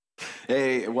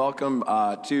Hey, welcome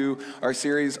to our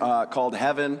series called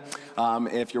Heaven.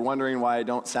 If you're wondering why I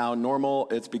don't sound normal,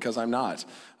 it's because I'm not.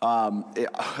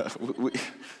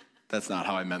 That's not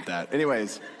how I meant that.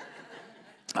 Anyways.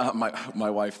 My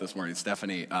wife this morning,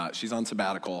 Stephanie, she's on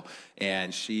sabbatical,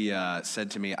 and she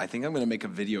said to me, I think I'm going to make a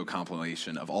video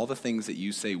compilation of all the things that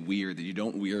you say weird that you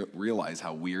don't realize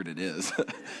how weird it is.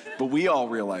 But we all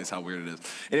realize how weird it is.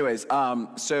 Anyways,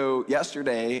 so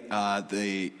yesterday,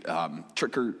 the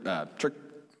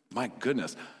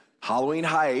Halloween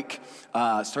hike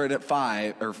started at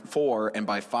 4, and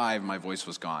by 5, my voice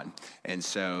was gone. And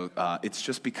so it's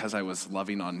just because I was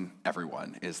loving on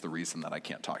everyone is the reason that I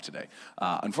can't talk today.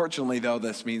 Unfortunately, though,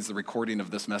 this means the recording of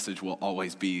this message will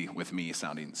always be with me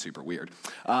sounding super weird.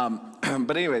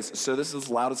 But anyways, so this is as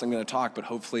loud as I'm going to talk, but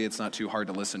hopefully it's not too hard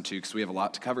to listen to because we have a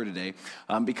lot to cover today.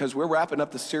 Because we're wrapping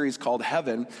up the series called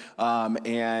Heaven,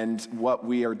 and what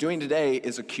we are doing today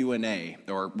is a Q&A,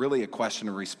 or really a question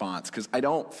and response, because I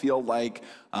don't feel like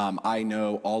I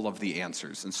know all of the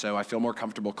answers. And so I feel more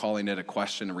comfortable calling it a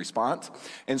question and response.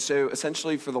 And so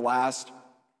essentially for the last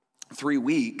 3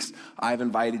 weeks, I've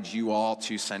invited you all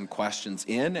to send questions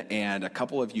in, and a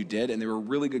couple of you did, and they were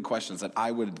really good questions that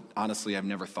I would, honestly, I've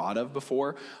never thought of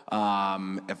before,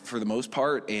 for the most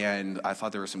part, and I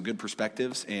thought there were some good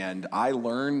perspectives, and I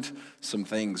learned some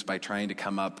things by trying to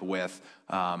come up with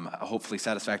hopefully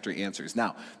satisfactory answers.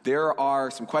 Now, there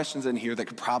are some questions in here that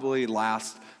could probably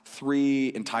last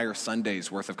 3 entire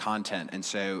Sundays worth of content. And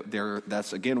so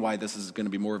that's again why this is going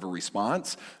to be more of a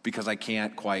response, because I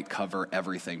can't quite cover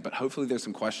everything. But hopefully there's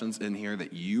some questions in here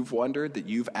that you've wondered, that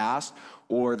you've asked,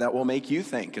 or that will make you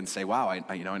think and say, wow,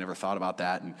 I never thought about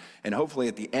that. And hopefully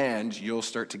at the end, you'll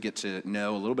start to get to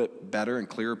know a little bit better and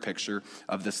clearer picture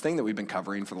of this thing that we've been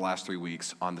covering for the last 3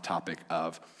 weeks on the topic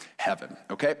of heaven.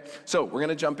 Okay, so we're going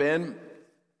to jump in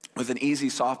with an easy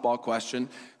softball question,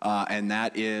 and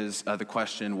that is the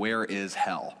question, where is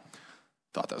hell?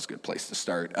 Thought that was a good place to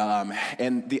start.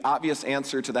 And the obvious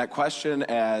answer to that question,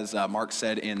 as Mark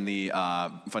said in the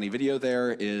funny video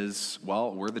there, is,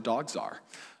 well, where the dogs are.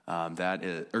 Where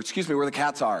the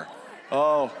cats are.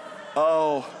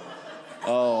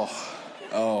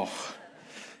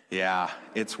 Yeah,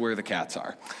 it's where the cats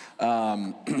are.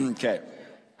 Okay.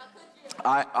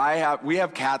 We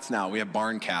have cats now. We have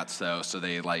barn cats, though, so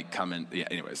they come in. Yeah,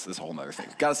 anyways, this is a whole other thing.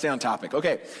 Got to stay on topic.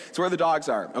 Okay, so where the dogs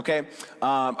are, okay?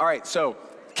 All right, so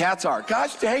cats are.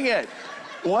 Gosh dang it.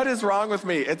 What is wrong with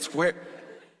me? It's where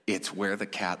the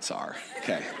cats are.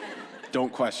 Okay,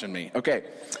 don't question me.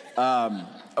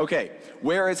 Okay,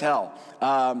 where is hell?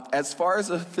 As far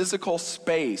as a physical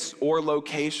space or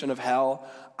location of hell,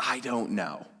 I don't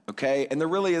know. Okay, and there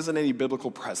really isn't any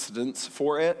biblical precedence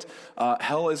for it.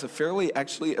 Hell is a fairly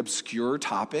actually obscure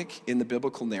topic in the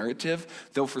biblical narrative,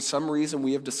 though for some reason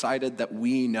we have decided that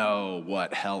we know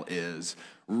what hell is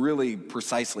really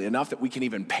precisely, enough that we can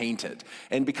even paint it.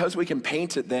 And because we can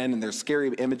paint it then, and there's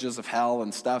scary images of hell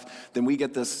and stuff, then we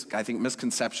get this, I think,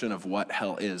 misconception of what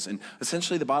hell is. And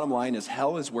essentially the bottom line is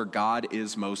hell is where God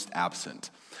is most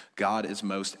absent. God is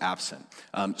most absent.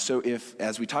 So if,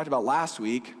 as we talked about last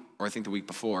week, or I think the week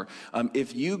before,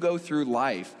 if you go through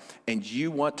life and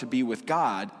you want to be with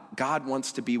God, God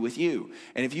wants to be with you.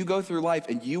 And if you go through life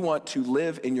and you want to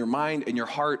live in your mind and your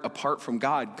heart apart from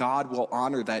God, God will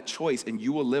honor that choice and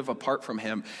you will live apart from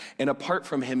him. And apart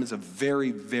from him is a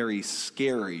very, very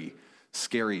scary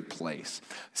place.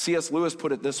 C.S. Lewis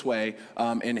put it this way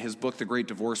in his book, The Great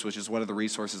Divorce, which is one of the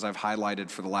resources I've highlighted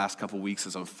for the last couple weeks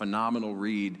as a phenomenal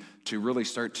read to really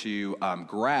start to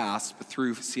grasp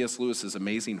through C.S. Lewis's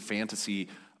amazing fantasy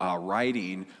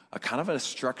writing, a kind of a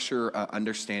structure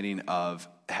understanding of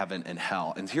heaven and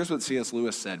hell. And here's what C.S.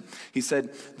 Lewis said. He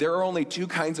said, there are only 2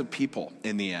 kinds of people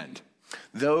in the end.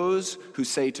 Those who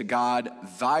say to God,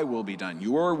 thy will be done,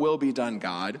 your will be done,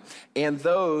 God, and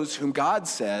those whom God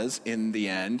says in the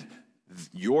end,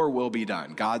 your will be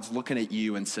done. God's looking at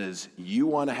you and says, you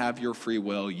want to have your free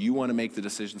will, you want to make the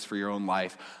decisions for your own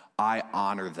life, I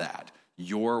honor that.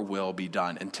 Your will be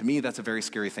done. And to me, that's a very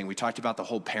scary thing. We talked about the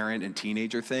whole parent and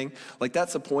teenager thing. Like,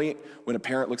 that's the point when a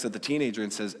parent looks at the teenager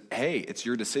and says, hey, it's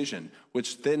your decision,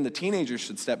 which then the teenager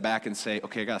should step back and say,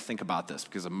 okay, I got to think about this,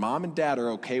 because if mom and dad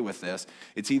are okay with this,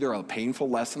 it's either a painful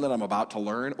lesson that I'm about to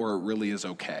learn or it really is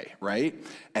okay, right?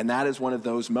 And that is one of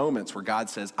those moments where God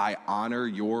says, I honor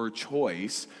your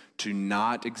choice to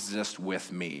not exist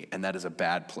with me, and that is a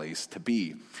bad place to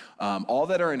be. All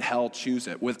that are in hell choose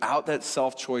it. Without that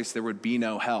self-choice, there would be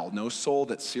no hell. No soul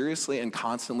that seriously and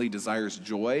constantly desires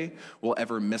joy will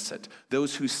ever miss it.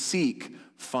 Those who seek,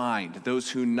 find. Those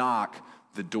who knock,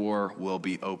 the door will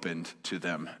be opened to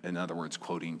them. In other words,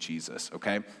 quoting Jesus,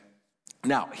 okay?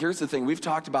 Now, here's the thing. We've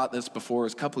talked about this before. It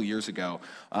was a couple years ago,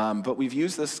 but we've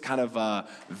used this kind of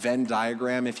Venn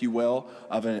diagram, if you will,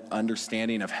 of an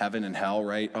understanding of heaven and hell,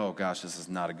 right? Oh, gosh, this is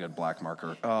not a good black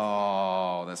marker.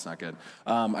 Oh, that's not good.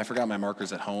 I forgot my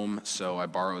markers at home, so I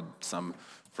borrowed some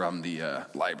from the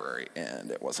library, and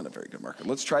it wasn't a very good marker.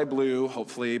 Let's try blue.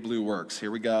 Hopefully blue works.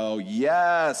 Here we go.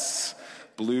 Yes!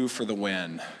 Blue for the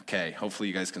win. Okay, hopefully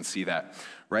you guys can see that,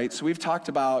 right? So we've talked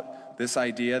about this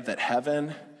idea that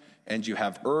heaven and you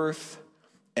have earth,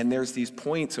 and there's these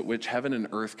points at which heaven and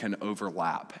earth can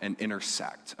overlap and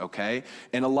intersect, okay?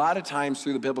 And a lot of times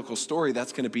through the biblical story,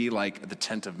 that's going to be like the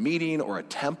tent of meeting or a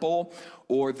temple,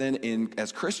 or then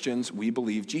as Christians, we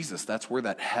believe Jesus. That's where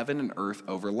that heaven and earth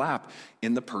overlap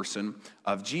in the person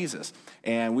of Jesus.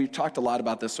 And we've talked a lot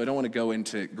about this, so I don't want to go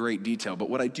into great detail, but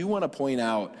what I do want to point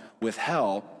out with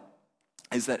hell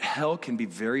is that hell can be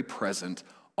very present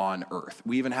on earth.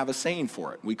 We even have a saying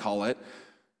for it. We call it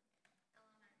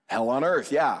hell on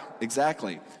earth, yeah,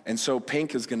 exactly. And so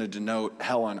pink is going to denote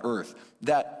hell on earth.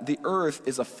 That the earth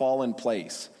is a fallen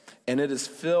place, and it is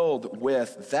filled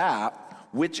with that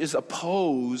which is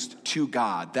opposed to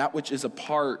God, that which is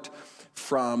apart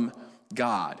from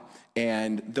God.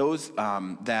 And those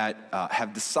that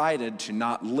have decided to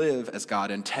not live as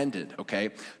God intended,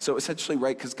 okay? So essentially,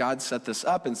 right, because God set this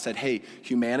up and said, hey,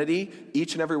 humanity,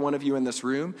 each and every one of you in this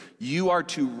room, you are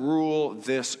to rule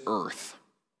this earth.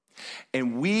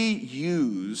 And we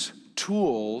use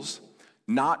tools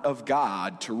not of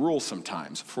God to rule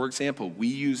sometimes. For example, we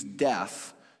use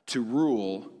death to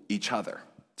rule each other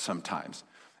sometimes.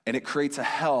 And it creates a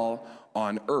hell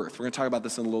on earth. We're going to talk about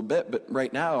this in a little bit, but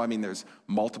right now, I mean, there's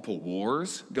multiple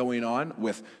wars going on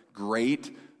with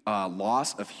great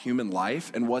loss of human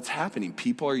life. And what's happening?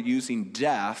 People are using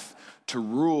death to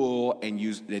rule and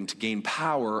to gain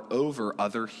power over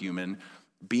other human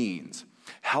beings.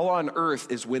 Hell on earth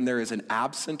is when there is an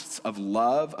absence of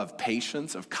love, of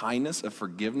patience, of kindness, of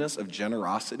forgiveness, of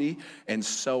generosity, and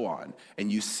so on.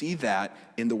 And you see that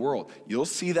in the world. You'll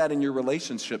see that in your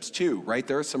relationships too, right?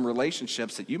 There are some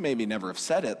relationships that you maybe never have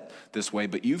said it this way,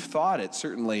 but you've thought it.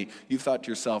 Certainly, you've thought to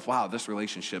yourself, wow, this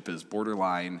relationship is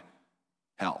borderline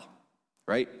hell,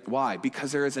 right? Why?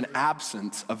 Because there is an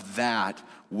absence of that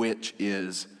which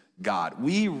is God.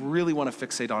 We really want to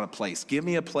fixate on a place. Give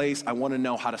me a place. I want to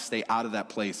know how to stay out of that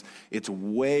place. It's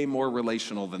way more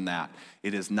relational than that.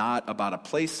 It is not about a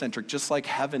place-centric, just like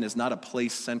heaven is not a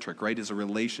place-centric, right? It's a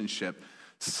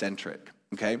relationship-centric,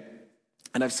 okay?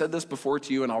 And I've said this before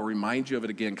to you, and I'll remind you of it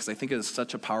again because I think it is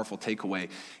such a powerful takeaway,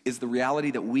 is the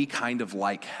reality that we kind of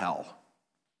like hell,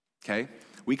 okay?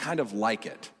 We kind of like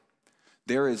it.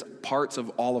 There is parts of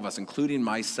all of us, including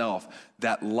myself,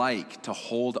 that like to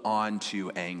hold on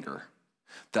to anger,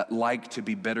 that like to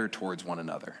be bitter towards one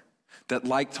another, that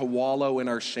like to wallow in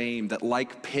our shame, that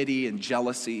like pity and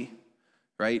jealousy,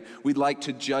 right? We like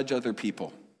to judge other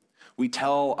people. We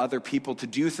tell other people to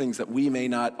do things that we may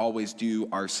not always do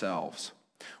ourselves.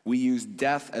 We use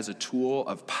death as a tool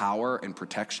of power and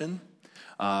protection.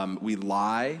 We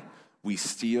lie, we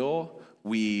steal,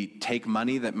 we take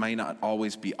money that may not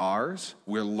always be ours.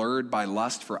 We're lured by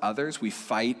lust for others. We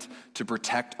fight to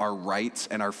protect our rights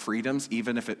and our freedoms,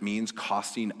 even if it means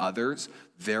costing others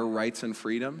their rights and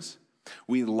freedoms.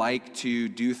 We like to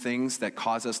do things that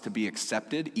cause us to be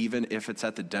accepted, even if it's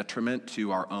at the detriment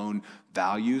to our own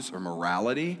values or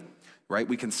morality, right?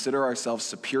 We consider ourselves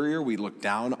superior. We look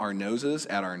down our noses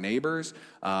at our neighbors.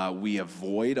 We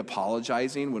avoid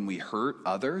apologizing when we hurt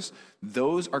others.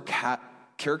 Those are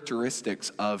characteristics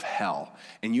of hell.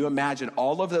 And you imagine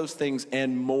all of those things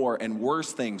and more and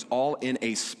worse things all in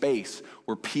a space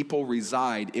where people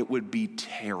reside, it would be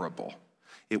terrible.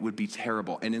 It would be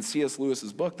terrible. And in C.S.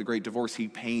 Lewis's book, The Great Divorce, he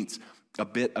paints a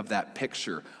bit of that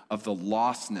picture of the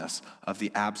lostness of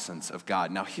the absence of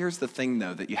God. Now, here's the thing,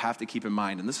 though, that you have to keep in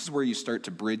mind, and this is where you start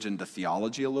to bridge into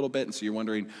theology a little bit. And so you're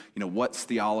wondering, what's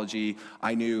theology?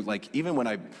 I knew, even when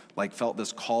I felt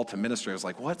this call to ministry, I was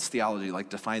like, what's theology?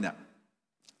 Define that.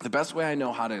 The best way I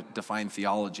know how to define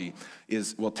theology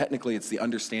is, technically it's the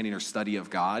understanding or study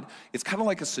of God. It's kind of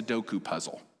like a Sudoku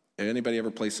puzzle. Anybody ever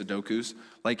play Sudokus?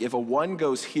 If a one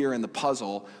goes here in the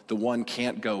puzzle, the one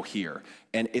can't go here.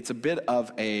 And it's a bit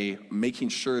of a making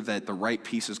sure that the right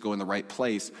pieces go in the right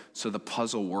place so the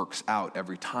puzzle works out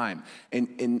every time.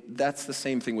 And that's the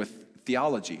same thing with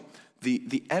theology.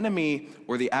 The enemy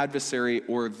or the adversary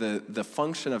or the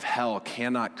function of hell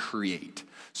cannot create.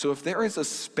 So if there is a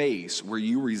space where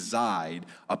you reside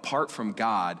apart from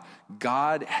God,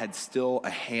 God had still a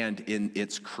hand in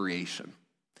its creation,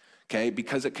 okay?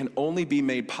 Because it can only be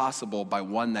made possible by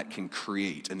one that can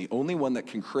create. And the only one that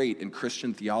can create in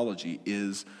Christian theology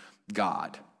is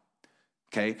God,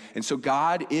 Okay, and so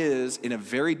God is, in a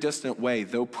very distant way,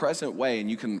 though present way,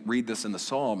 and you can read this in the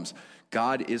Psalms,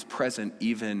 God is present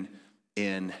even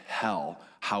in hell.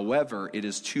 However, it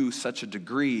is to such a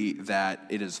degree that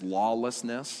it is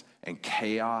lawlessness and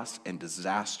chaos and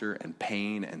disaster and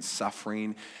pain and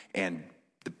suffering and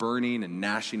the burning and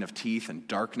gnashing of teeth and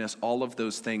darkness, all of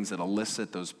those things that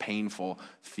elicit those painful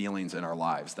feelings in our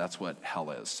lives. That's what hell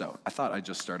is. So I thought I'd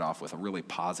just start off with a really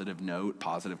positive note,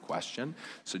 positive question.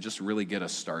 So just really get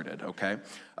us started, okay?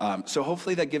 So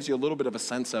hopefully that gives you a little bit of a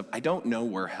sense of, I don't know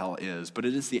where hell is, but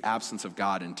it is the absence of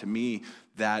God. And to me,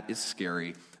 that is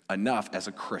scary enough as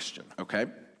a Christian, okay?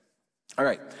 All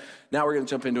right, now we're going to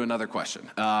jump into another question.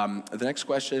 The next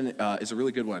question is a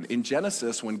really good one. In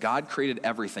Genesis, when God created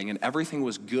everything and everything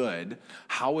was good,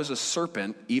 how was a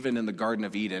serpent, even in the Garden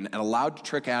of Eden, and allowed to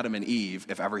trick Adam and Eve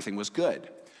if everything was good?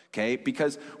 Okay,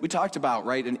 because we talked about,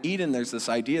 right, in Eden, there's this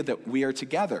idea that we are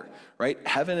together, right?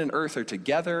 Heaven and earth are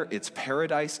together. It's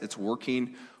paradise. It's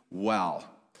working well.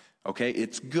 Okay,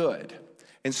 it's good.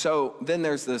 And so then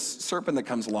there's this serpent that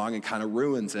comes along and kind of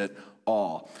ruins it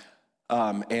all.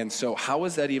 And so how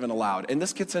is that even allowed? And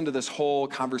this gets into this whole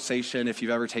conversation, if you've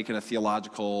ever taken a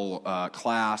theological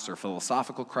class or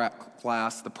philosophical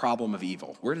class, the problem of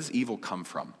evil. Where does evil come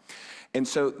from? And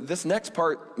so this next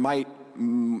part might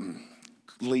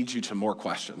lead you to more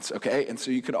questions, okay? And so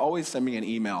you could always send me an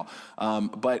email,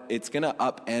 but it's going to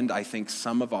upend, I think,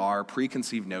 some of our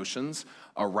preconceived notions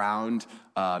around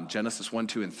Genesis 1,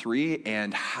 2, and 3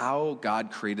 and how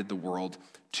God created the world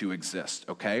to exist,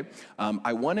 okay?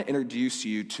 I want to introduce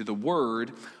you to the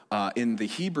word in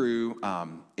Hebrew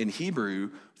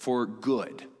for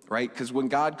good, right? Because when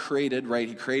God created, right,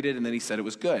 he created and then he said it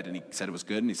was good, and he said it was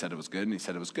good, and he said it was good, and he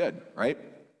said it was good, right?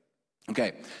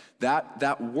 Okay,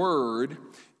 that word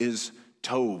is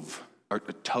tov, or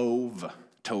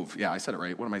tov, yeah, I said it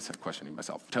right. What am I questioning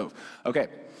myself? Tov, okay.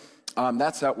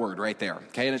 That's that word right there,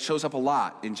 okay? And it shows up a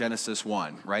lot in Genesis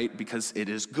 1, right? Because it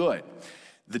is good.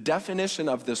 The definition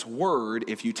of this word,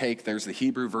 if you take, there's the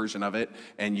Hebrew version of it,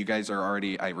 and you guys are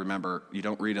already, I remember, you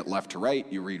don't read it left to right,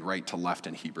 you read right to left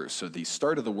in Hebrew. So the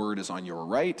start of the word is on your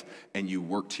right, and you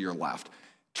work to your left.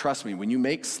 Trust me, when you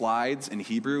make slides in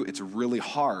Hebrew, it's really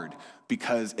hard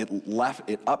because it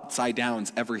upside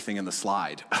downs everything in the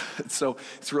slide. So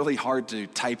it's really hard to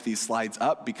type these slides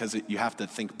up because you have to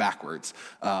think backwards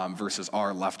versus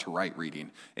our left to right reading.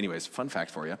 Anyways, fun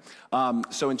fact for you.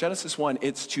 So in Genesis 1,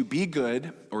 it's to be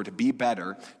good or to be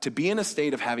better, to be in a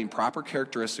state of having proper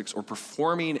characteristics or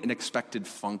performing an expected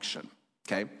function,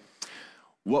 okay?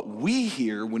 What we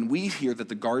hear when we hear that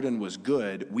the garden was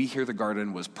good, we hear the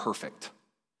garden was perfect.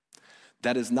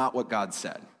 That is not what God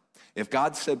said. If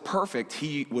God said perfect,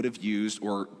 he would have used,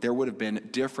 or there would have been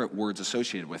different words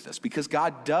associated with this, because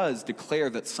God does declare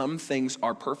that some things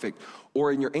are perfect.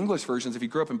 Or in your English versions, if you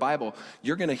grew up in Bible,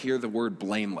 you're going to hear the word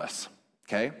blameless,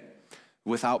 okay?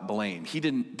 Without blame. He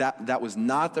didn't. That was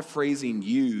not the phrasing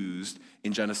used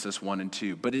in Genesis 1 and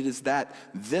 2, but it is that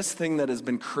this thing that has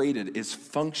been created is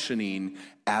functioning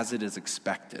as it is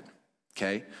expected,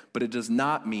 okay? But it does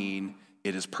not mean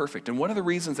it is perfect. And one of the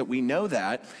reasons that we know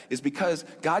that is because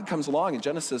God comes along in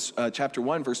Genesis chapter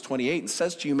 1, verse 28, and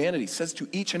says to humanity, says to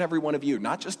each and every one of you,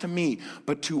 not just to me,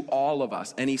 but to all of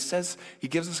us. And he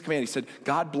gives us a command. He said,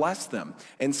 God blessed them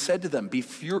and said to them, be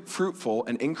fruitful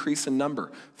and increase in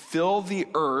number. Fill the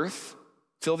earth,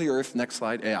 next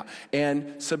slide, yeah,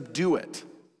 and subdue it.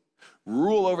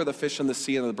 Rule over the fish in the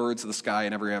sea and the birds of the sky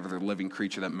and every other living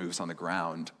creature that moves on the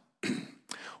ground.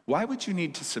 Why would you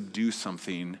need to subdue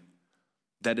something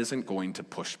that isn't going to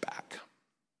push back?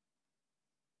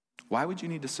 Why would you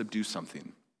need to subdue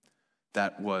something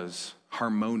that was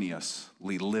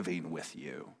harmoniously living with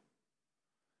you?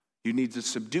 You need to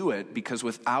subdue it because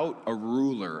without a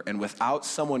ruler and without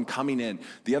someone coming in,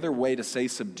 the other way to say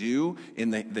subdue in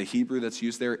the Hebrew that's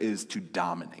used there is to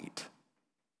dominate.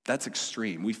 That's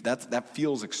extreme. That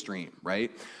feels extreme, right?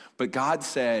 But God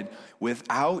said,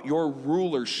 without your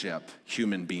rulership,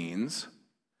 human beings,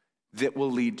 that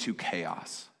will lead to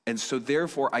chaos. And so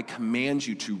therefore, I command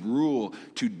you to rule,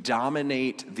 to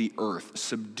dominate the earth,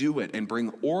 subdue it, and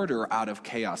bring order out of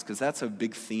chaos, because that's a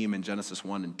big theme in Genesis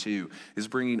 1 and 2, is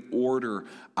bringing order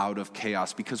out of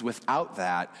chaos, because without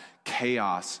that,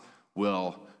 chaos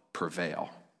will prevail.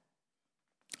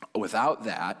 Without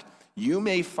that, you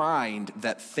may find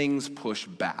that things push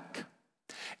back.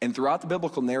 And throughout the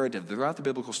biblical narrative, throughout the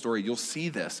biblical story, you'll see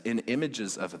this in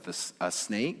images of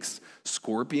snakes,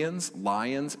 scorpions,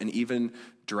 lions, and even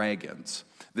dragons.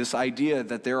 This idea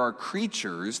that there are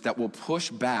creatures that will push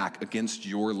back against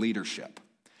your leadership.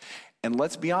 And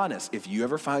let's be honest, if you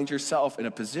ever find yourself in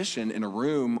a position in a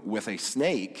room with a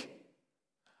snake,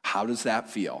 How does that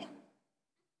feel?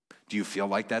 Do you feel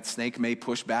like that snake may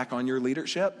push back on your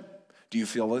leadership? Do you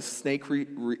feel this snake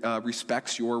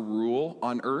respects your rule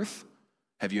on earth?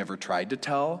 Have you ever tried to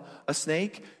tell a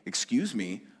snake, excuse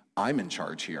me, I'm in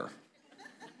charge here?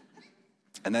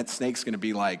 And that snake's going to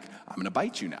be like, I'm going to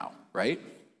bite you now, right?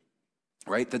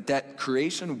 Right? That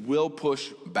creation will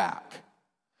push back.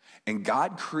 And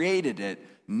God created it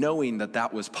knowing that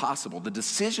that was possible. The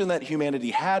decision that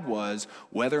humanity had was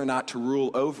whether or not to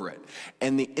rule over it.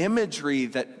 And the imagery,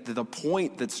 the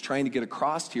point that's trying to get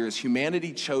across here is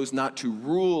humanity chose not to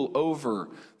rule over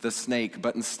the snake,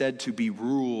 but instead to be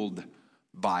ruled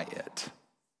by it.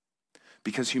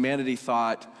 Because humanity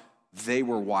thought they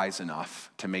were wise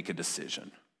enough to make a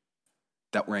decision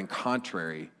that ran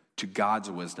contrary to God's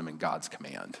wisdom and God's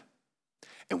command.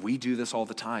 And we do this all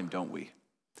the time, don't we?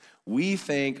 We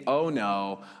think, oh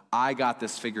no, I got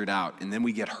this figured out, and then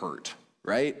we get hurt,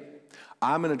 right?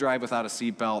 I'm gonna drive without a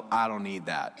seatbelt, I don't need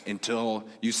that. Until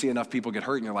you see enough people get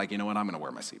hurt and you're like, you know what, I'm gonna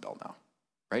wear my seatbelt now,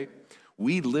 right?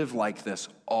 We live like this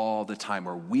all the time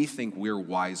where we think we're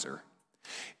wiser.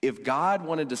 If God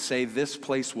wanted to say this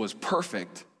place was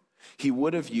perfect, he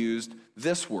would have used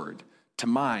this word,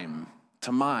 tamim.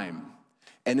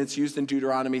 And it's used in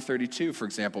Deuteronomy 32, for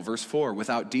example, verse 4,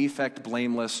 without defect,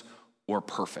 blameless, or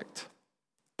perfect.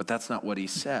 But that's not what he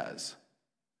says.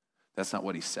 That's not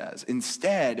what he says.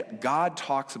 Instead, God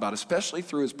talks about, especially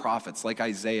through his prophets like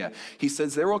Isaiah, he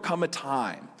says there will come a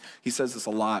time. He says this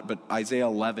a lot, but Isaiah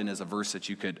 11 is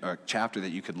a chapter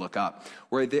that you could look up,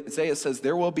 where Isaiah says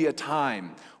there will be a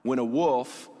time when a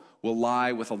wolf will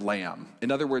lie with a lamb.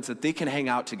 In other words, that they can hang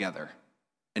out together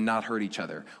and not hurt each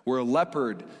other. Where a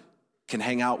leopard can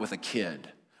hang out with a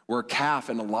kid. Where a calf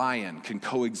and a lion can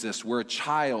coexist. Where a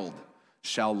child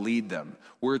shall lead them.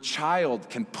 Where a child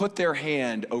can put their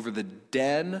hand over the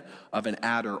den of an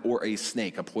adder or a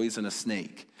snake, a poisonous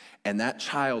snake, and that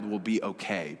child will be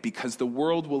okay because the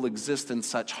world will exist in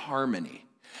such harmony.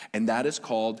 And that is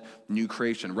called new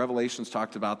creation. Revelations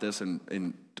talked about this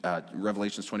in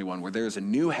Revelations 21, where there is a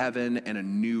new heaven and a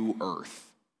new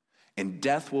earth, and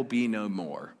death will be no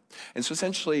more. And so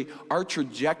essentially, our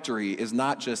trajectory is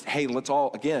not just, hey, let's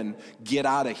all, again, get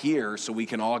out of here so we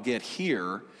can all get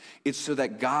here. It's so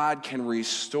that God can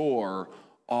restore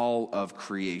all of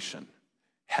creation.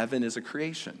 Heaven is a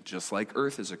creation, just like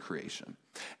earth is a creation.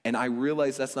 And I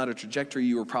realize that's not a trajectory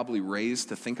you were probably raised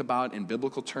to think about in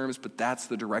biblical terms, but that's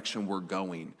the direction we're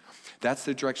going. That's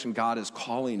the direction God is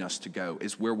calling us to go,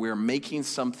 is where we're making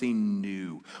something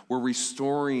new. We're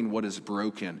restoring what is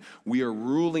broken. We are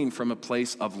ruling from a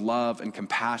place of love and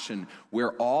compassion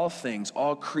where all things,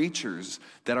 all creatures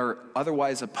that are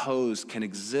otherwise opposed can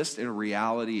exist in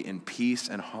reality in peace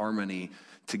and harmony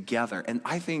together. And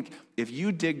I think if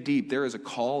you dig deep, there is a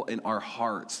call in our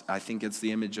hearts. I think it's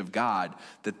the image of God,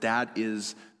 that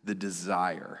is the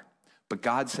desire. But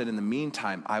God said, in the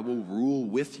meantime, I will rule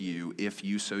with you if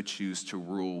you so choose to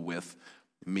rule with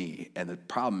me. And the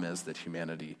problem is that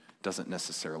humanity doesn't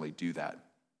necessarily do that.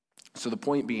 So the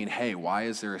point being, hey, why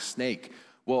is there a snake?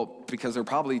 Well, because there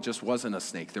probably just wasn't a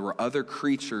snake. There were other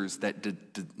creatures that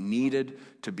needed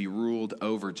to be ruled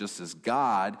over, just as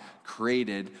God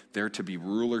created there to be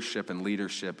rulership and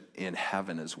leadership in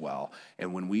heaven as well.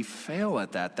 And when we fail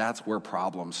at that, that's where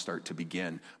problems start to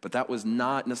begin. But that was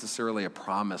not necessarily a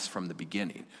promise from the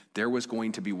beginning. There was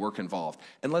going to be work involved.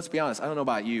 And let's be honest, I don't know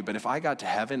about you, but if I got to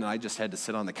heaven and I just had to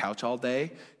sit on the couch all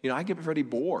day, I'd get pretty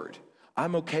bored.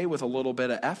 I'm okay with a little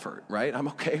bit of effort, right? I'm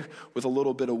okay with a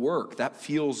little bit of work. That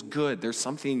feels good. There's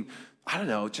something,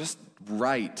 just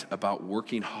right about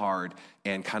working hard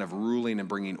and kind of ruling and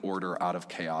bringing order out of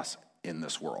chaos in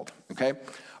this world, okay?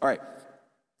 All right,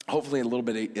 hopefully a little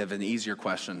bit of an easier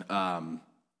question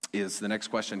is the next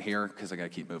question here, because I got to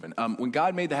keep moving. When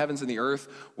God made the heavens and the earth,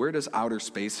 where does outer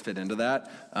space fit into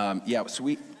that?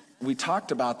 So we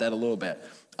talked about that a little bit.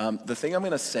 The thing I'm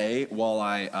going to say while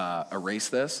I erase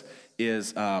this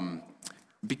is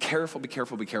be careful.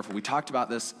 We talked about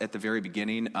this at the very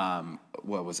beginning.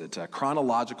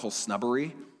 Chronological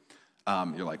snubbery.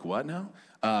 You're like, what now?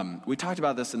 We talked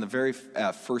about this in the very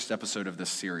first episode of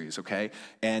this series, okay?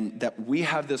 And that we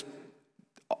have this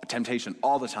temptation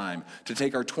all the time to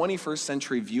take our 21st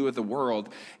century view of the world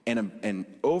and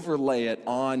overlay it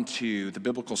onto the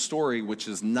biblical story, which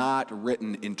is not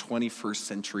written in 21st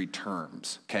century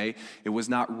terms, okay? It was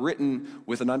not written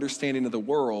with an understanding of the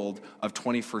world of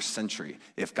 21st century.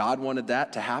 If God wanted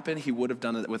that to happen, he would have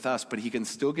done it with us, but he can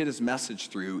still get his message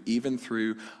through, even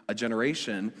through a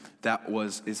generation that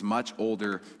is much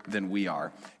older than we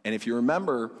are. And if you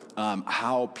remember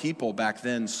how people back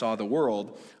then saw the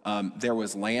world, there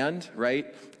was land,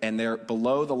 right? And there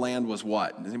below the land was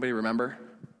what? Does anybody remember?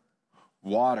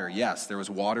 Water, yes, there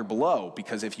was water below,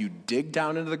 because if you dig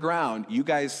down into the ground, you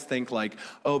guys think like,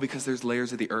 oh, because there's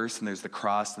layers of the earth, and there's the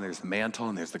crust, and there's the mantle,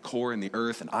 and there's the core and the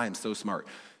earth, and I am so smart.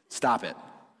 Stop it.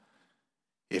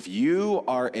 If you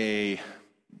are a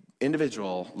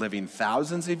individual living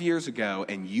thousands of years ago,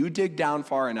 and you dig down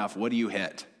far enough, what do you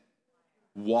hit?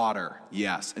 Water,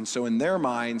 yes. And so in their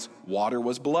minds, water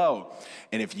was below.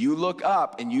 And if you look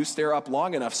up and you stare up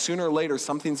long enough, sooner or later,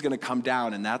 something's going to come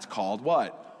down, and that's called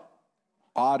what?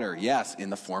 Water, yes, in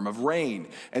the form of rain.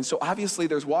 And so obviously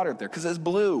there's water up there because it's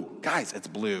blue. Guys, it's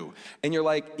blue. And you're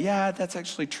like, yeah, that's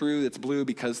actually true. It's blue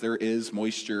because there is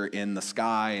moisture in the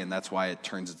sky, and that's why it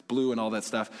turns it's blue and all that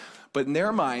stuff. But in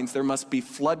their minds, there must be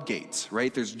floodgates,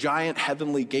 right? There's giant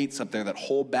heavenly gates up there that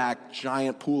hold back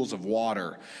giant pools of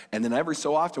water. And then every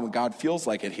so often, when God feels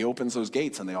like it, he opens those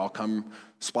gates and they all come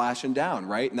splashing down,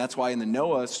 right? And that's why in the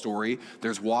Noah story,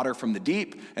 there's water from the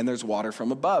deep and there's water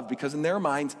from above, because in their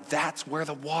minds, that's where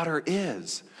the water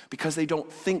is, because they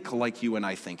don't think like you and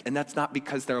I think. And that's not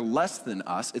because they're less than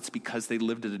us, it's because they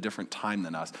lived at a different time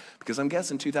than us. Because I'm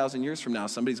guessing 2,000 years from now,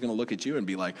 somebody's gonna look at you and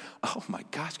be like, oh my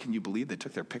gosh, can you believe they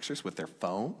took their pictures with their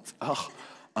phones? Oh,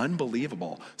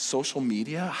 unbelievable. Social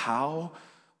media, how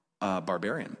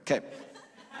barbarian. Okay.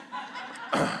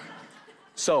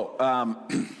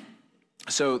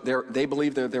 So they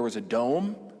believed that there was a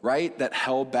dome, right, that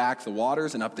held back the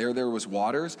waters, and up there was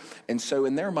waters. And so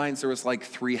in their minds, there was like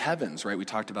 3 heavens, right? We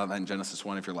talked about that in Genesis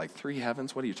 1. If you're like, 3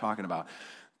 heavens? What are you talking about?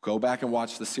 Go back and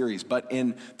watch the series. But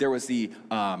there was the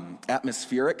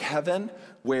atmospheric heaven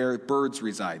where birds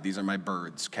reside. These are my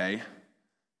birds, okay?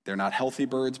 They're not healthy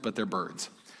birds, but they're birds.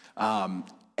 And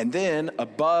then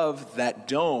above that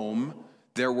dome,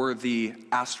 there were the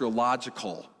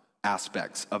astrological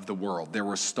aspects of the world. There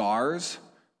were stars,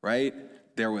 right?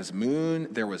 There was moon,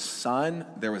 there was sun,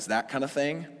 there was that kind of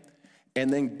thing.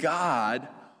 And then God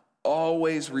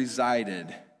always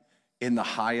resided in the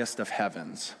highest of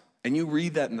heavens. And you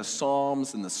read that in the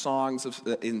Psalms and the songs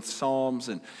in Psalms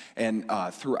and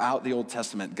throughout the Old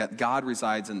Testament, God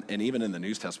resides and even in the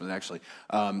New Testament actually,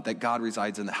 that God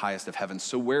resides in the highest of heavens.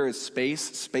 So where is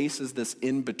space? Space is this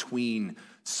in-between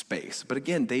space. But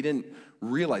again, they didn't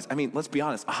realize, I mean, let's be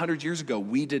honest, 100 years ago,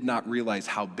 we did not realize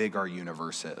how big our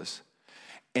universe is.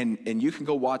 And you can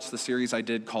go watch the series I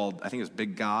did called, I think it was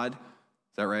Big God.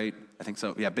 Is that right? I think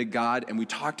so. Yeah, Big God. And we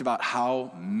talked about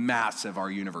how massive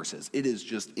our universe is. It is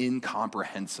just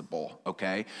incomprehensible,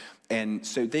 okay? And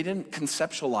so they didn't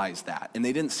conceptualize that. And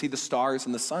they didn't see the stars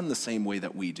and the sun the same way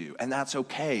that we do. And that's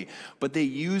okay. But they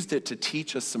used it to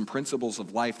teach us some principles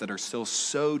of life that are still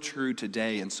so true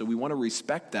today. And so we want to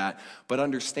respect that, but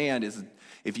understand is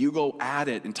if you go at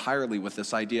it entirely with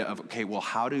this idea of, okay, well,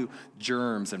 how do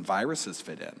germs and viruses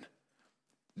fit in?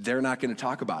 They're not going to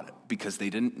talk about it because they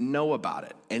didn't know about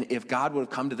it. And if God would have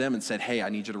come to them and said, hey, I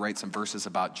need you to write some verses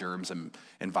about germs and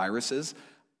viruses,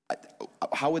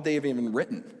 how would they have even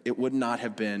written? It would not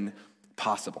have been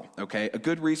possible, okay? A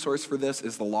good resource for this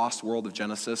is The Lost World of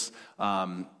Genesis,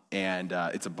 and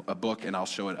it's a book, and I'll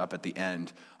show it up at the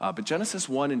end. But Genesis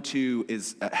 1 and 2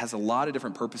 has a lot of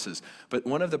different purposes, but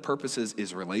one of the purposes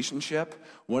is relationship,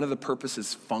 one of the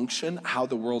purposes function, how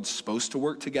the world's supposed to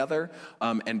work together,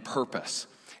 and purpose.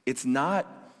 It's not,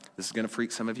 this is going to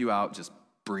freak some of you out, just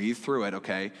breathe through it,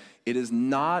 okay? It is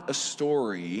not a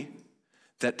story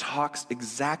that talks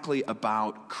exactly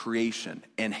about creation.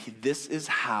 And this is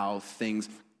how things,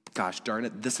 gosh darn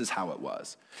it, this is how it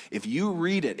was. If you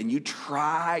read it and you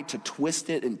try to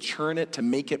twist it and churn it to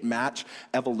make it match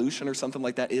evolution or something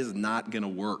like that, it is not going to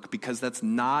work because that's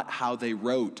not how they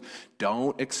wrote.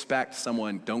 Don't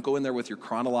go in there with your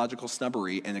chronological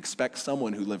snubbery and expect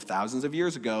someone who lived thousands of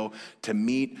years ago to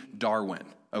meet Darwin,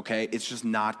 okay? It's just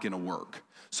not going to work.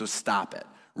 So stop it.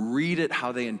 Read it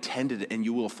how they intended it, and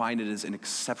you will find it is an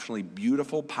exceptionally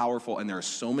beautiful, powerful, and there are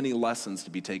so many lessons to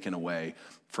be taken away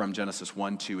from Genesis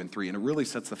 1, 2, and 3. And it really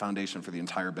sets the foundation for the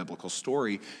entire biblical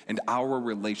story and our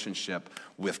relationship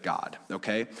with God,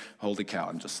 okay? Holy cow,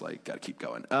 I'm just like, gotta keep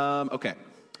going. Okay.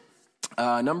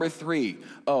 Number 3.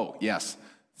 Oh, yes.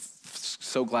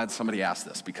 So glad somebody asked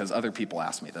this because other people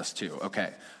asked me this too.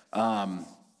 Okay.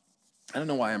 I don't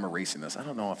know why I'm erasing this. I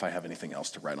don't know if I have anything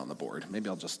else to write on the board. Maybe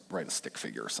I'll just write a stick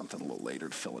figure or something a little later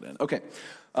to fill it in. Okay.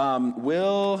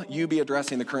 Will you be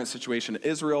addressing the current situation in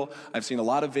Israel? I've seen a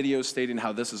lot of videos stating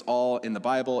how this is all in the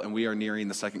Bible and we are nearing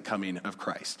the second coming of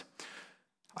Christ.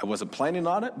 I wasn't planning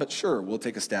on it, but sure, we'll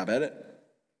take a stab at it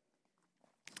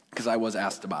because I was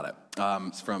asked about it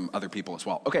from other people as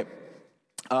well. Okay.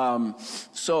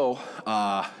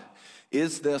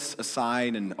 Is this a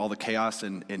sign, and all the chaos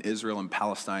in Israel and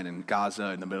Palestine and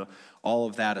Gaza in the middle, all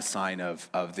of that a sign of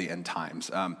the end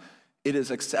times? It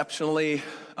is exceptionally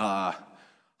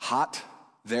hot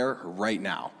there right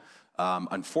now.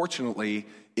 Unfortunately,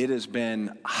 it has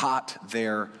been hot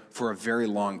there for a very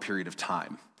long period of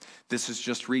time. This has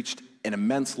just reached an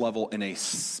immense level in a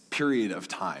period of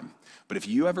time. But if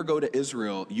you ever go to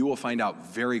Israel, you will find out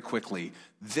very quickly,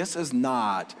 this is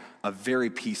not a very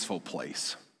peaceful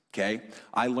place, okay?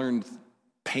 I learned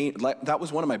that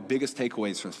was one of my biggest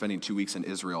takeaways from spending 2 weeks in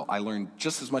Israel. I learned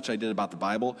just as much I did about the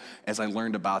Bible as I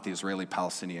learned about the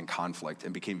Israeli-Palestinian conflict,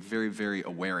 and became very, very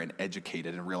aware and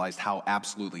educated, and realized how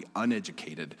absolutely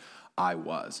uneducated I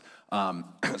was.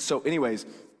 So anyways,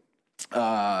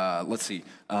 let's see,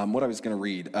 what I was going to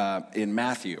read in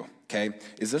Matthew, okay?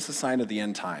 Is this a sign of the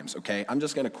end times, okay? I'm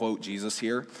just going to quote Jesus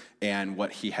here and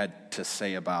what he had to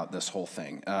say about this whole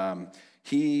thing.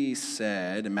 He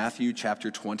said in Matthew chapter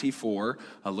 24,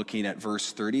 looking at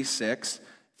verse 36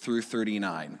 through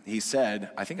 39, he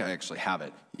said, I think I actually have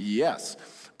it, yes,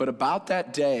 but about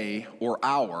that day or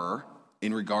hour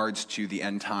in regards to the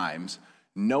end times,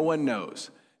 no one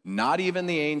knows. Not even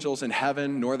the angels in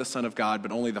heaven, nor the Son of God,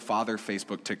 but only the Father,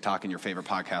 Facebook, TikTok, and your favorite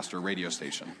podcast or radio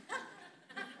station.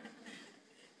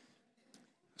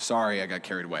 Sorry, I got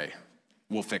carried away.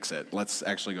 We'll fix it. Let's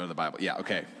actually go to the Bible. Yeah,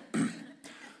 okay.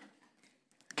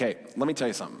 Okay, let me tell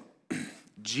you something.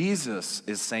 Jesus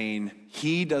is saying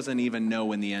he doesn't even know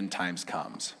when the end times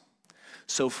comes.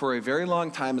 So for a very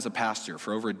long time as a pastor,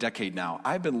 for over a decade now,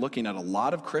 I've been looking at a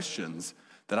lot of Christians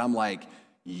that I'm like,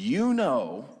 you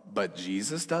know, but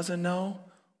Jesus doesn't know?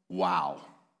 Wow,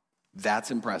 that's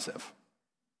impressive.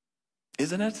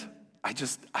 Isn't it? I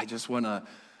just want to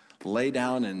lay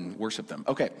down and worship them.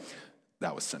 Okay,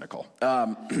 that was cynical.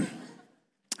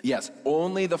 Yes,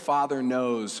 only the Father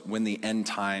knows when the end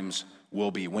times will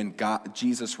be, when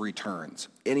Jesus returns.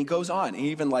 And he goes on, he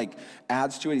even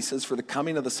adds to it. He says, for the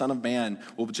coming of the Son of Man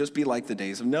will just be like the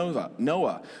days of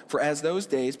Noah. For as those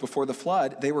days before the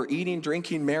flood, they were eating,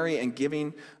 drinking, marry, and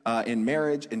giving in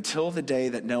marriage until the day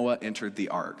that Noah entered the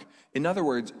ark. In other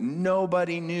words,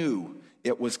 nobody knew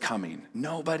it was coming.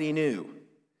 Nobody knew.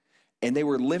 And they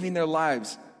were living their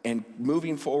lives and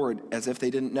moving forward as if they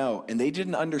didn't know. And they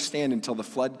didn't understand until the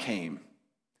flood came.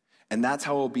 And that's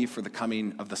how it will be for the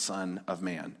coming of the Son of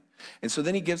Man. And so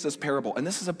then he gives this parable. And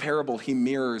this is a parable he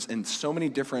mirrors in so many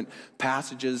different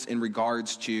passages in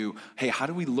regards to, hey, how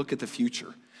do we look at the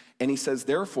future? And he says,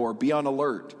 therefore, be on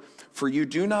alert, for you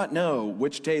do not know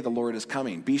which day the Lord is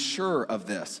coming. Be sure of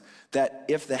this, that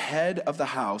if the head of the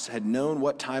house had known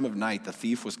what time of night the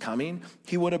thief was coming,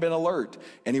 he would have been alert,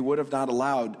 and he would have not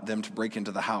allowed them to break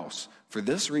into the house. For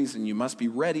this reason, you must be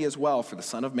ready as well, for the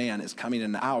Son of Man is coming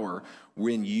in an hour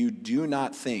when you do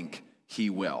not think he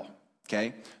will.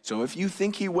 Okay? So if you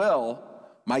think he will,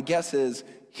 my guess is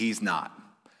he's not.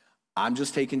 I'm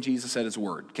just taking Jesus at his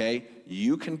word, okay?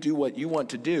 You can do what you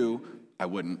want to do. I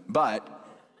wouldn't, but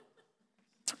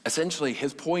essentially,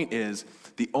 his point is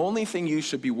the only thing you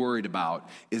should be worried about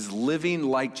is living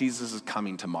like Jesus is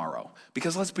coming tomorrow.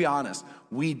 Because let's be honest,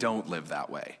 we don't live that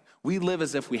way. We live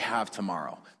as if we have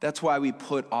tomorrow. That's why we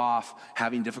put off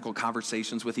having difficult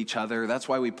conversations with each other. That's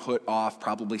why we put off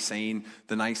probably saying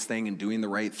the nice thing and doing the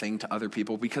right thing to other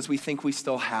people, because we think we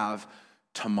still have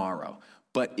tomorrow.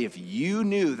 But if you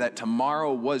knew that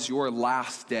tomorrow was your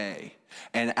last day,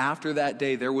 and after that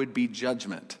day there would be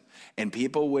judgment, and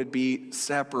people would be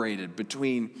separated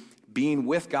between being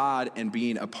with God and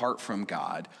being apart from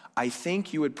God, I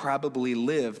think you would probably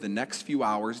live the next few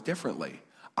hours differently.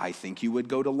 I think you would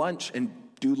go to lunch and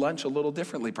do lunch a little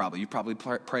differently probably. You probably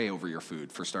pray over your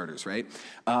food, for starters, right?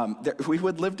 We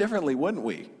would live differently, wouldn't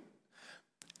we?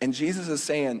 And Jesus is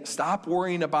saying, stop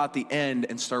worrying about the end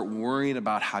and start worrying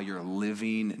about how you're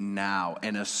living now,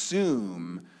 and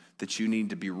assume that you need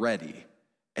to be ready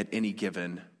at any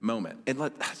given moment. And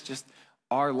that's just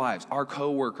our lives, our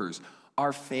coworkers,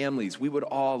 our families. We would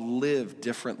all live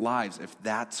different lives if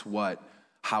that's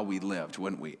how we lived,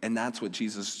 wouldn't we? And that's what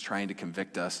Jesus is trying to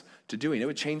convict us to doing. It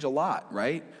would change a lot,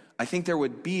 right? I think there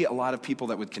would be a lot of people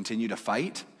that would continue to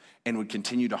fight and would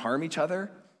continue to harm each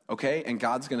other, okay? And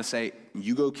God's going to say,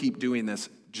 you go keep doing this,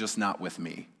 just not with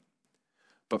me.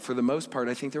 But for the most part,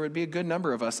 I think there would be a good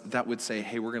number of us that would say,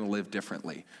 hey, we're going to live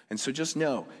differently. And so just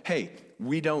know, hey,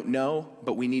 we don't know,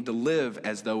 but we need to live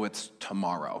as though it's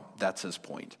tomorrow. That's his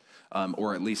point.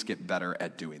 Or at least get better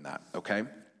at doing that, okay?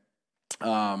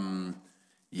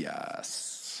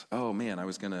 Yes. Oh, man, I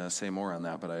was going to say more on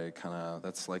that, but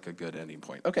that's like a good ending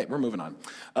point. Okay, we're moving on.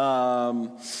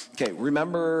 Okay,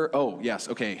 remember,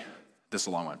 this is a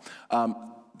long one.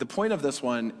 The point of this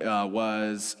one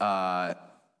was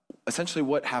essentially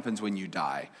what happens when you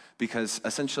die. Because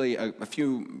essentially a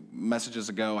few messages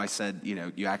ago I said,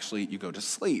 you go to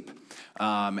sleep.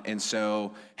 And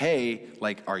so, hey,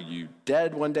 like, are you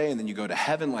dead one day and then you go to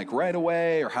heaven like right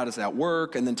away? Or how does that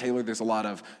work? And then Taylor, there's a lot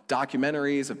of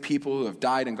documentaries of people who have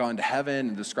died and gone to heaven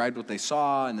and described what they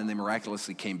saw, and then they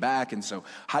miraculously came back. And so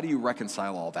how do you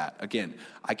reconcile all that? Again,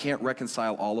 I can't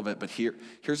reconcile all of it, but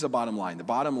here's the bottom line. The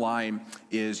bottom line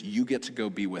is you get to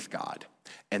go be with God.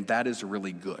 And that is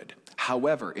really good.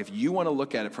 However, if you want to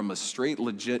look at it from a straight,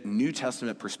 legit New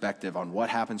Testament perspective on what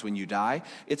happens when you die,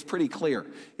 it's pretty clear.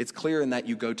 It's clear in that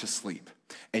you go to sleep.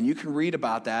 And you can read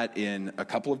about that in a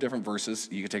couple of different verses.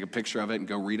 You can take a picture of it and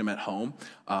go read them at home.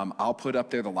 I'll put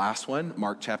up there the last one,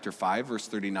 Mark chapter 5, verse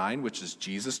 39, which is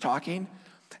Jesus talking.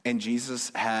 And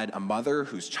Jesus had a mother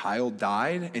whose child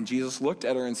died, and Jesus looked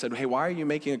at her and said, hey, why are you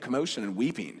making a commotion and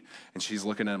weeping? And she's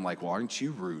looking at him like, well, aren't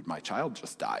you rude? My child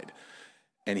just died.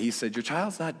 And he said, your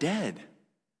child's not dead.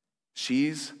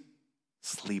 She's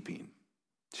sleeping.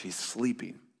 She's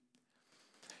sleeping.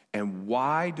 And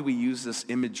why do we use this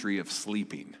imagery of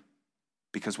sleeping?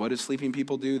 Because what do sleeping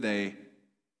people do? They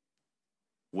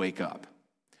wake up.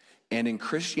 And in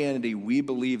Christianity, we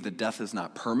believe that death is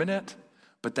not permanent,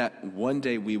 but that one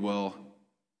day we will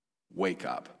wake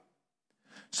up.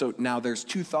 So now there's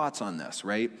two thoughts on this,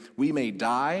 right? We may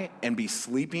die and be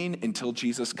sleeping until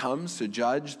Jesus comes to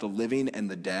judge the living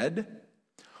and the dead,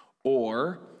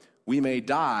 or we may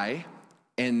die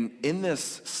and in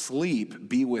this sleep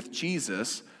be with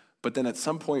Jesus, but then at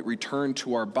some point return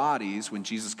to our bodies when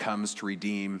Jesus comes to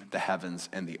redeem the heavens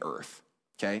and the earth,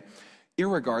 okay?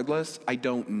 Irregardless, I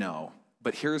don't know,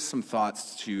 but here's some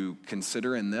thoughts to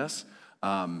consider in this.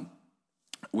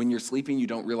 When you're sleeping, you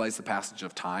don't realize the passage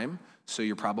of time, so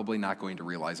you're probably not going to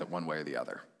realize it one way or the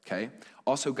other, okay?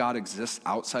 Also, God exists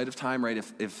outside of time, right?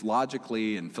 If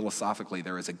logically and philosophically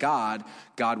there is a God,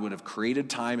 God would have created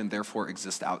time and therefore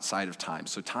exist outside of time.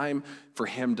 So time for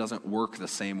him doesn't work the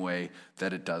same way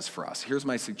that it does for us. Here's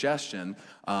my suggestion,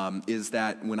 is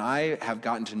that when I have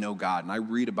gotten to know God and I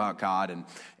read about God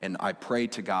and I pray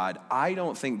to God, I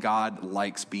don't think God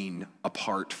likes being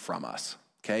apart from us.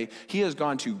 Okay? He has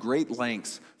gone to great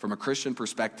lengths from a Christian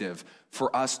perspective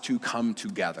for us to come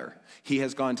together. He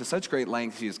has gone to such great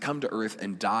lengths, he has come to earth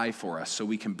and die for us so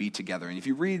we can be together. And if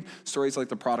you read stories like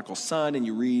the prodigal son and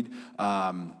you read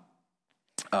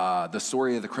the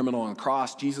story of the criminal on the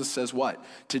cross, Jesus says what?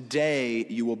 Today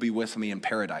you will be with me in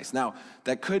paradise. Now,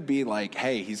 that could be like,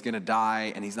 hey, he's going to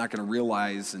die and he's not going to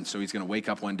realize, and so he's going to wake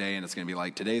up one day and it's going to be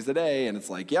like, today's the day, and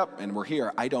it's like, yep, and we're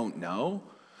here. I don't know.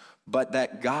 But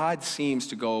that God seems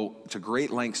to go to great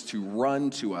lengths to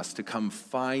run to us, to come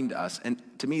find us. And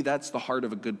to me, that's the heart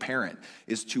of a good parent,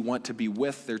 is to want to be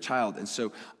with their child. And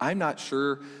so I'm not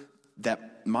sure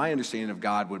that my understanding of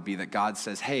God would be that God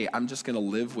says, hey, I'm just going to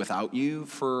live without you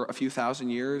for a few thousand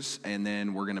years, and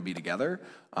then we're going to be together.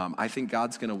 I think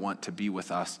God's going to want to be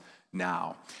with us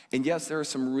now. And yes, there are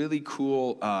some really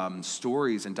cool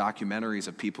stories and documentaries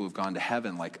of people who've gone to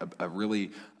heaven, like a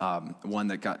really one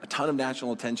that got a ton of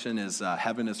national attention is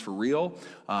Heaven is for Real,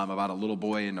 about a little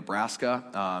boy in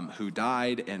Nebraska who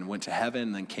died and went to heaven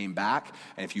and then came back.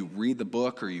 And if you read the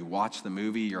book or you watch the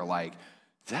movie, you're like,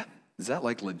 is that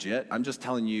like legit? I'm just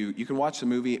telling you, you can watch the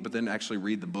movie, but then actually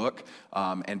read the book.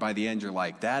 And by the end, you're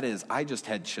like, I just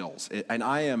had chills. And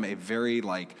I am a very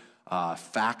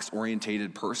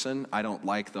facts-orientated person. I don't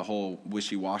like the whole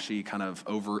wishy-washy kind of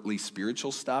overtly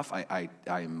spiritual stuff. I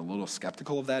am a little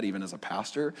skeptical of that, even as a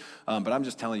pastor. But I'm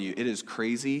just telling you, it is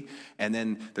crazy. And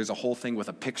then there's a whole thing with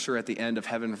a picture at the end of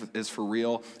Heaven is for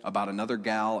Real about another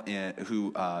gal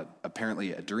who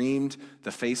apparently dreamed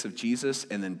the face of Jesus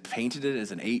and then painted it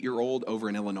as an 8-year-old over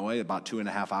in Illinois about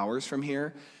 2.5 hours from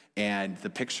here. And the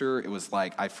picture, it was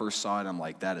like, I first saw it, I'm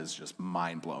like, that is just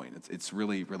mind-blowing. It's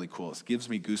really, really cool. It gives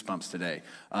me goosebumps today.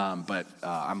 But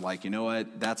I'm like, you know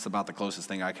what? That's about the closest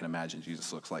thing I can imagine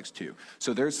Jesus looks like too.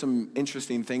 So there's some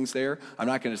interesting things there. I'm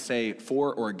not going to say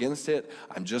for or against it.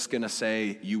 I'm just going to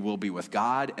say you will be with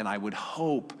God, and I would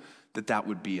hope that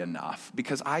would be enough.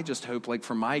 Because I just hope, like,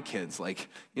 for my kids, like,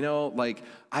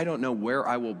 I don't know where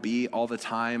I will be all the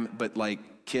time, but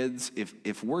kids,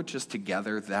 if we're just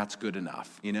together, that's good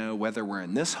enough. Whether we're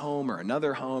in this home or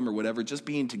another home or whatever, just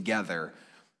being together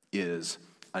is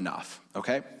enough,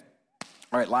 okay?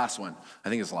 All right, last one. I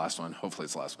think it's the last one. Hopefully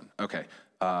it's the last one. Okay.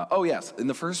 Oh, yes. In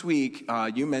the first week,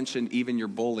 you mentioned even your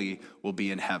bully will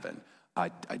be in heaven. I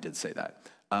did say that.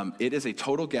 It is a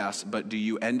total guess, but do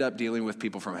you end up dealing with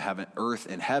people from earth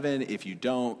and heaven? If you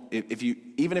don't,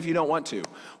 even if you don't want to,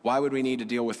 why would we need to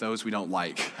deal with those we don't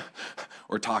like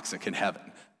or toxic in heaven?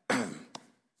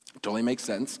 Totally makes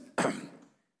sense.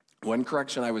 One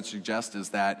correction I would suggest is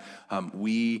that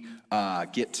we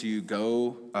get to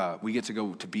go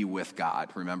to be with God.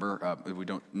 Remember, we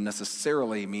don't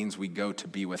necessarily means we go to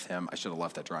be with him. I should have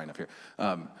left that drawing up here.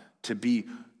 To be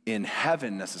in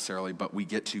heaven necessarily, but we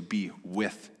get to be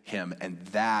with him, and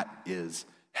that is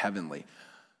heavenly.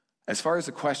 As far as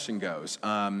the question goes,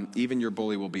 even your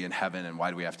bully will be in heaven, and why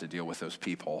do we have to deal with those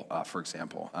people, for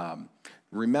example?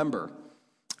 Remember,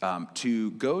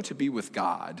 to go to be with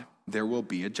God, there will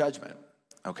be a judgment,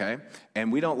 okay?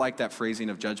 And we don't like that phrasing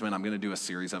of judgment. I'm going to do a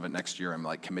series of it next year. I'm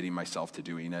like committing myself to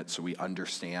doing it so we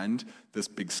understand this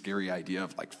big scary idea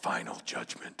of like final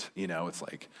judgment. You know, it's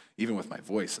like, even with my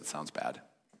voice, it sounds bad.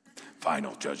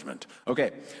 Final judgment.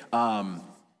 Okay,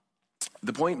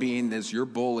 the point being is your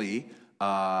bully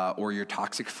or your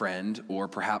toxic friend or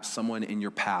perhaps someone in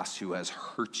your past who has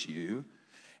hurt you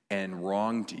and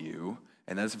wronged you,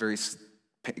 and that's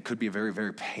it could be a very,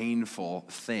 very painful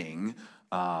thing.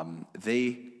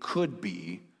 They could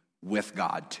be with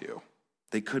God too.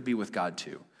 They could be with God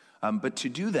too. But to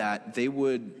do that, they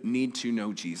would need to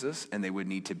know Jesus and they would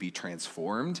need to be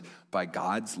transformed by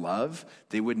God's love.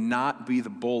 They would not be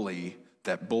the bully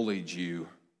that bullied you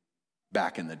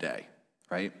back in the day,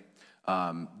 right?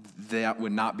 That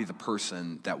would not be the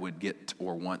person that would get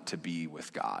or want to be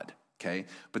with God, okay?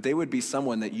 But they would be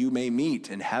someone that you may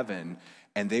meet in heaven,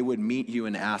 and they would meet you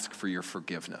and ask for your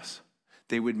forgiveness.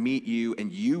 They would meet you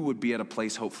and you would be at a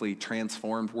place hopefully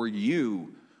transformed where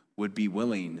you would be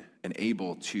willing and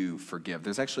able to forgive.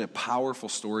 There's actually a powerful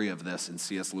story of this in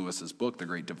C.S. Lewis's book, The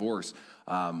Great Divorce,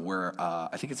 where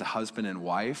I think it's a husband and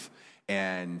wife,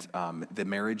 and the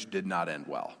marriage did not end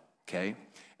well, okay?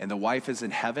 And the wife is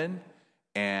in heaven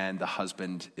and the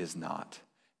husband is not.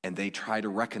 And they try to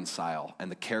reconcile,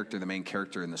 and the main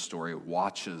character in the story,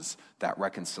 watches that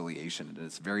reconciliation. And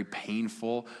it's very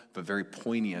painful, but very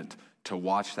poignant to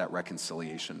watch that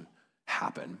reconciliation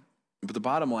happen. But the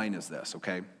bottom line is this,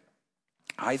 okay?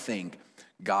 I think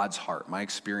God's heart, my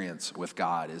experience with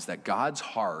God, is that God's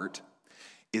heart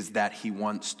is that he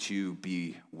wants to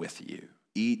be with you,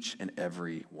 each and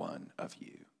every one of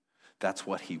you. That's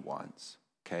what he wants,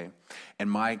 okay?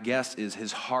 And my guess is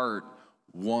his heart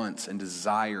wants and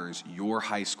desires your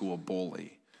high school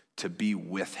bully to be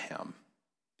with him,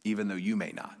 even though you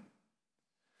may not.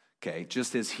 Okay,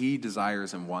 just as he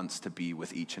desires and wants to be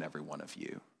with each and every one of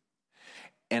you.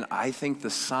 And I think the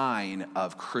sign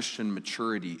of Christian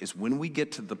maturity is when we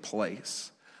get to the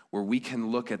place where we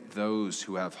can look at those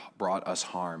who have brought us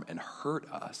harm and hurt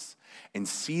us and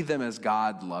see them as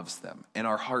God loves them, and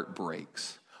our heart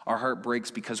breaks. Our heart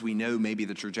breaks because we know maybe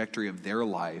the trajectory of their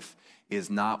life is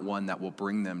not one that will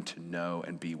bring them to know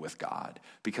and be with God.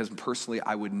 Because personally,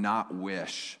 I would not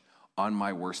wish on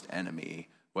my worst enemy,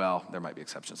 well, there might be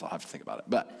exceptions, I'll have to think about it,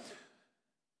 but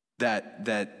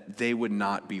that they would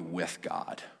not be with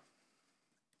God.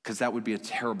 Because that would be a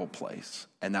terrible place,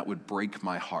 and that would break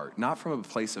my heart. Not from a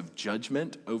place of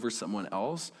judgment over someone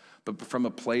else, but from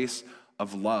a place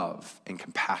of love and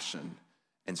compassion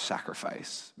and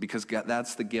sacrifice. Because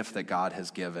that's the gift that God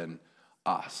has given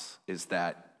us, is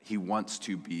that he wants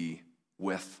to be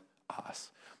with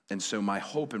us. And so my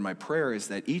hope and my prayer is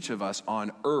that each of us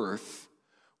on earth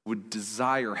would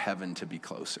desire heaven to be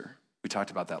closer. We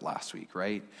talked about that last week,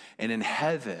 right? And in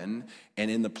heaven and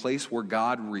in the place where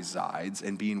God resides,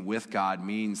 and being with God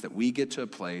means that we get to a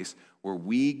place where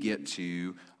we get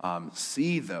to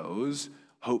see those,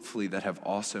 hopefully, that have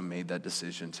also made that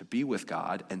decision to be with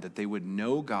God, and that they would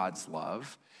know God's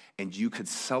love, and you could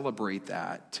celebrate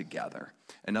that together.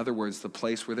 In other words, the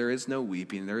place where there is no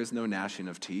weeping, there is no gnashing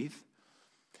of teeth,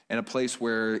 and a place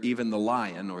where even the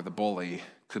lion or the bully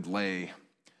could lay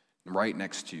right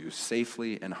next to you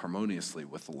safely and harmoniously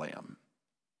with the lamb.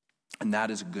 And that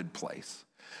is a good place.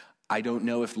 I don't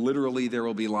know if literally there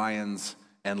will be lions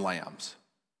and lambs,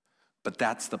 but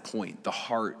that's the point, the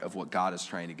heart of what God is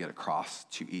trying to get across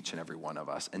to each and every one of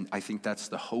us. And I think that's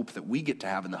the hope that we get to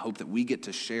have, and the hope that we get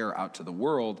to share out to the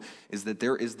world, is that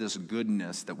there is this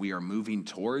goodness that we are moving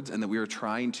towards, and that we are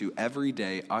trying to every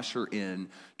day usher in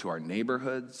to our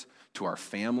neighborhoods, to our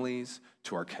families,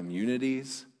 to our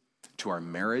communities, to our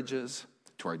marriages,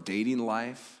 to our dating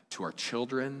life, to our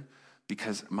children.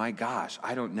 Because my gosh,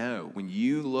 I don't know, when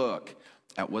you look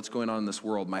at what's going on in this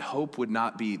world, my hope would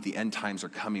not be the end times are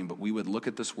coming, but we would look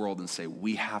at this world and say,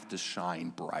 we have to shine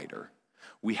brighter.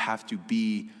 We have to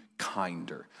be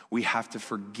kinder. We have to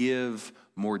forgive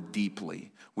more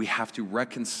deeply. We have to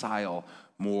reconcile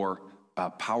more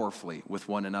powerfully with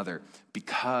one another.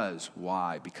 Because,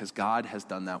 why? Because God has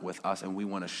done that with us, and we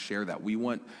want to share that. We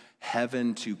want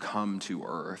heaven to come to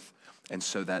earth. and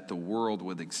so that the world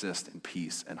would exist in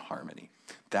peace and harmony.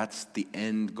 That's the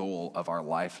end goal of our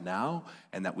life now,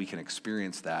 and that we can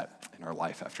experience that in our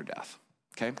life after death.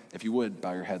 Okay? If you would,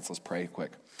 bow your heads, let's pray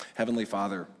quick. Heavenly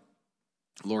Father,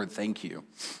 Lord, thank you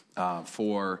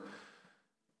for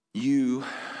you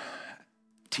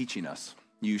teaching us,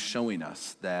 you showing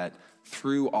us that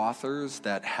through authors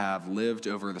that have lived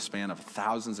over the span of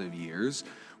thousands of years,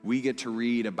 we get to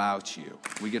read about you.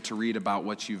 We get to read about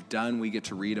what you've done. We get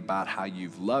to read about how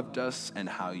you've loved us and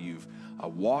how you've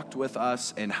walked with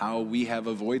us and how we have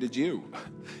avoided you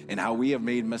and how we have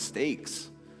made mistakes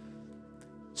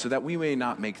so that we may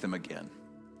not make them again,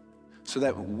 so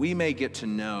that we may get to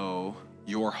know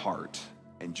your heart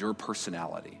and your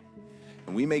personality.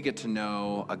 And we may get to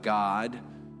know a God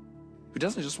who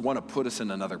doesn't just want to put us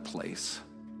in another place,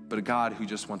 but a God who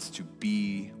just wants to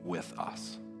be with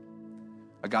us.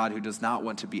 A God who does not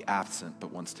want to be absent,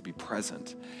 but wants to be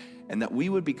present. And that we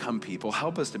would become people,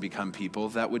 help us to become people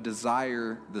that would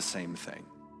desire the same thing,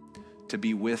 to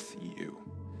be with you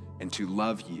and to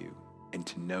love you and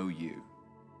to know you.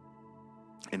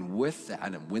 And with that,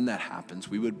 and when that happens,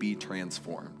 we would be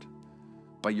transformed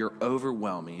by your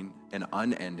overwhelming and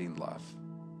unending love.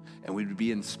 And we would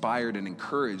be inspired and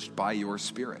encouraged by your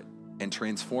Spirit and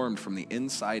transformed from the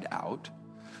inside out,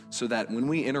 so that when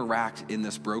we interact in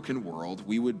this broken world,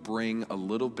 we would bring a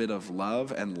little bit of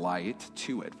love and light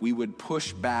to it. We would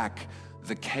push back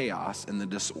the chaos and the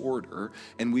disorder,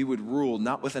 and we would rule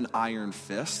not with an iron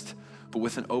fist, but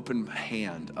with an open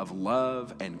hand of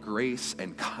love and grace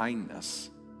and kindness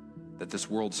that this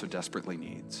world so desperately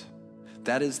needs.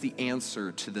 That is the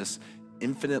answer to this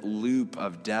infinite loop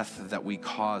of death that we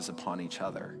cause upon each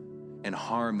other and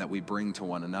harm that we bring to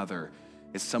one another.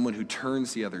 Is someone who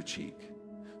turns the other cheek,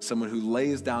 someone who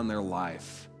lays down their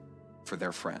life for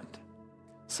their friend,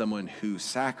 someone who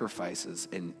sacrifices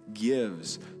and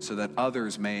gives so that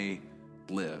others may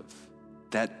live.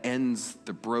 That ends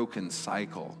the broken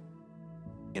cycle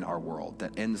in our world,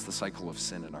 that ends the cycle of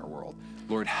sin in our world.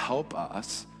 Lord, help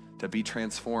us to be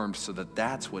transformed so that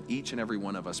that's what each and every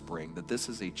one of us bring, that this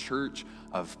is a church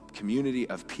of community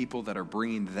of people that are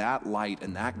bringing that light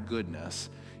and that goodness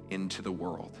into the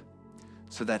world,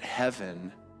 so that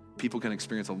heaven, people can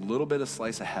experience a little bit of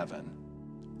slice of heaven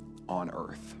on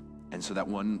earth. And so that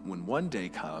when one day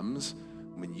comes,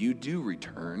 when you do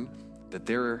return, that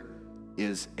there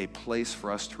is a place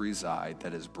for us to reside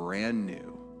that is brand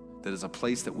new, that is a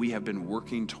place that we have been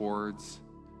working towards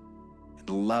and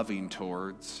loving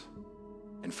towards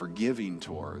and forgiving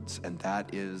towards, and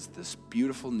that is this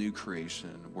beautiful new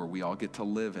creation where we all get to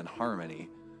live in harmony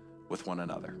with one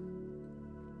another.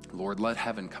 Lord, let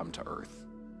heaven come to earth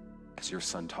as your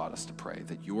Son taught us to pray,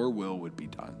 that your will would be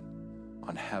done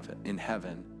on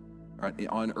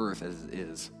earth as it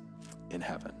is in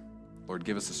heaven. Lord,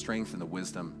 give us the strength and the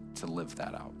wisdom to live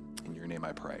that out. In your name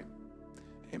I pray.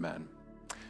 Amen.